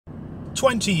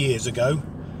20 years ago,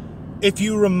 if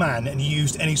you were a man and you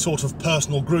used any sort of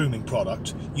personal grooming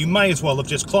product, you may as well have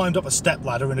just climbed up a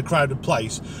stepladder in a crowded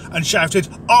place and shouted,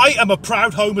 "I am a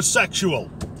proud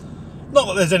homosexual." Not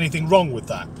that there's anything wrong with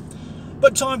that.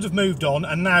 But times have moved on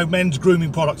and now men's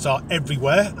grooming products are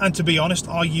everywhere, and to be honest,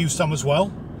 I use some as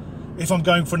well. If I'm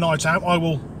going for a night out, I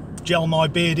will gel my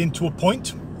beard into a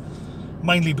point,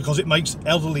 mainly because it makes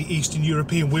elderly Eastern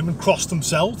European women cross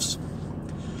themselves.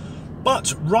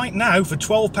 But right now, for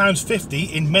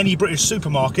 £12.50 in many British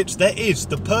supermarkets, there is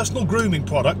the personal grooming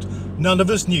product none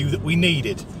of us knew that we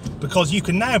needed, because you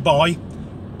can now buy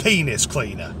penis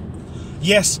cleaner.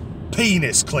 Yes,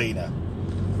 penis cleaner.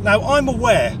 Now, I'm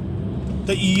aware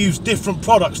that you use different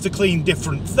products to clean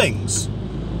different things.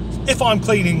 If I'm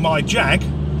cleaning my Jag,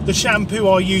 the shampoo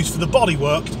I use for the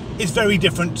bodywork is very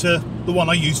different to the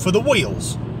one I use for the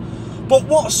wheels. But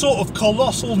what sort of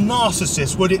colossal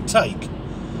narcissist would it take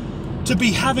to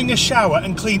be having a shower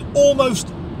and clean almost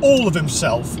all of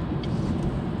himself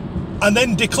and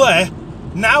then declare,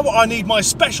 "Now I need my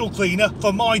special cleaner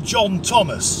for my John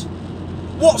Thomas"?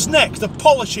 What's next? A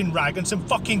polishing rag and some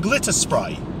fucking glitter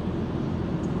spray?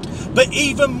 But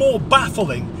even more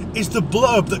baffling is the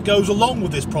blurb that goes along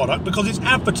with this product, because it's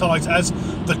advertised as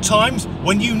the times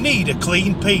when you need a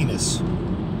clean penis.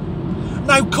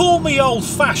 Now, call me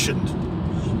old-fashioned,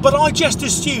 but I just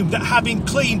assumed that having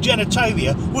clean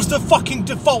genitalia was the fucking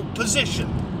default position.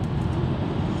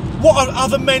 What are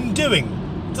other men doing?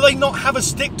 Do they not have a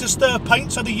stick to stir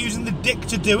paint, so they're using the dick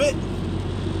to do it?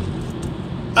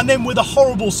 And then, with a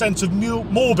horrible sense of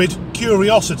morbid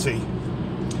curiosity,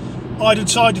 I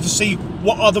decided to see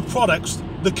what other products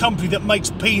the company that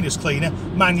makes penis cleaner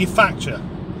manufacture.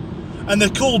 And they're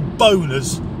called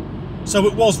boners, so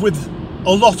it was with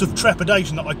a lot of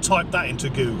trepidation that I typed that into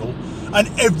Google, and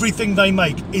everything they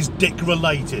make is dick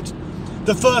related.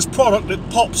 The first product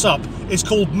that pops up is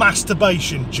called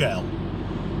masturbation gel.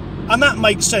 And that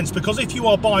makes sense, because if you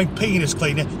are buying penis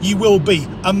cleaner, you will be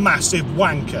a massive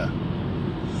wanker.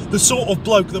 The sort of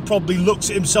bloke that probably looks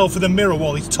at himself in the mirror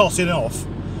while he's tossing off,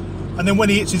 and then when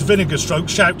he hits his vinegar stroke,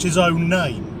 shouts his own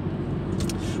name.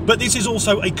 But this is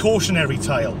also a cautionary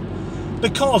tale,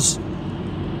 because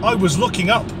I was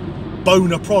looking up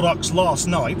boner products last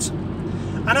night,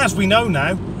 and as we know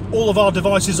now, all of our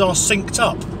devices are synced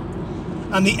up,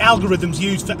 and the algorithms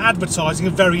used for advertising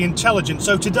are very intelligent.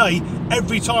 So today,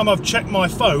 every time I've checked my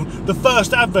phone, the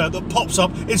first advert that pops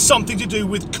up is something to do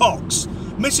with cocks.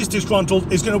 Mrs.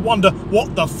 Disgruntled is going to wonder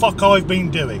what the fuck I've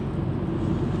been doing.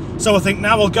 So I think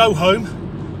now I'll go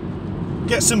home,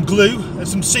 get some glue and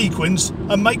some sequins,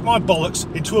 and make my bollocks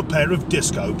into a pair of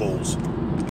disco balls.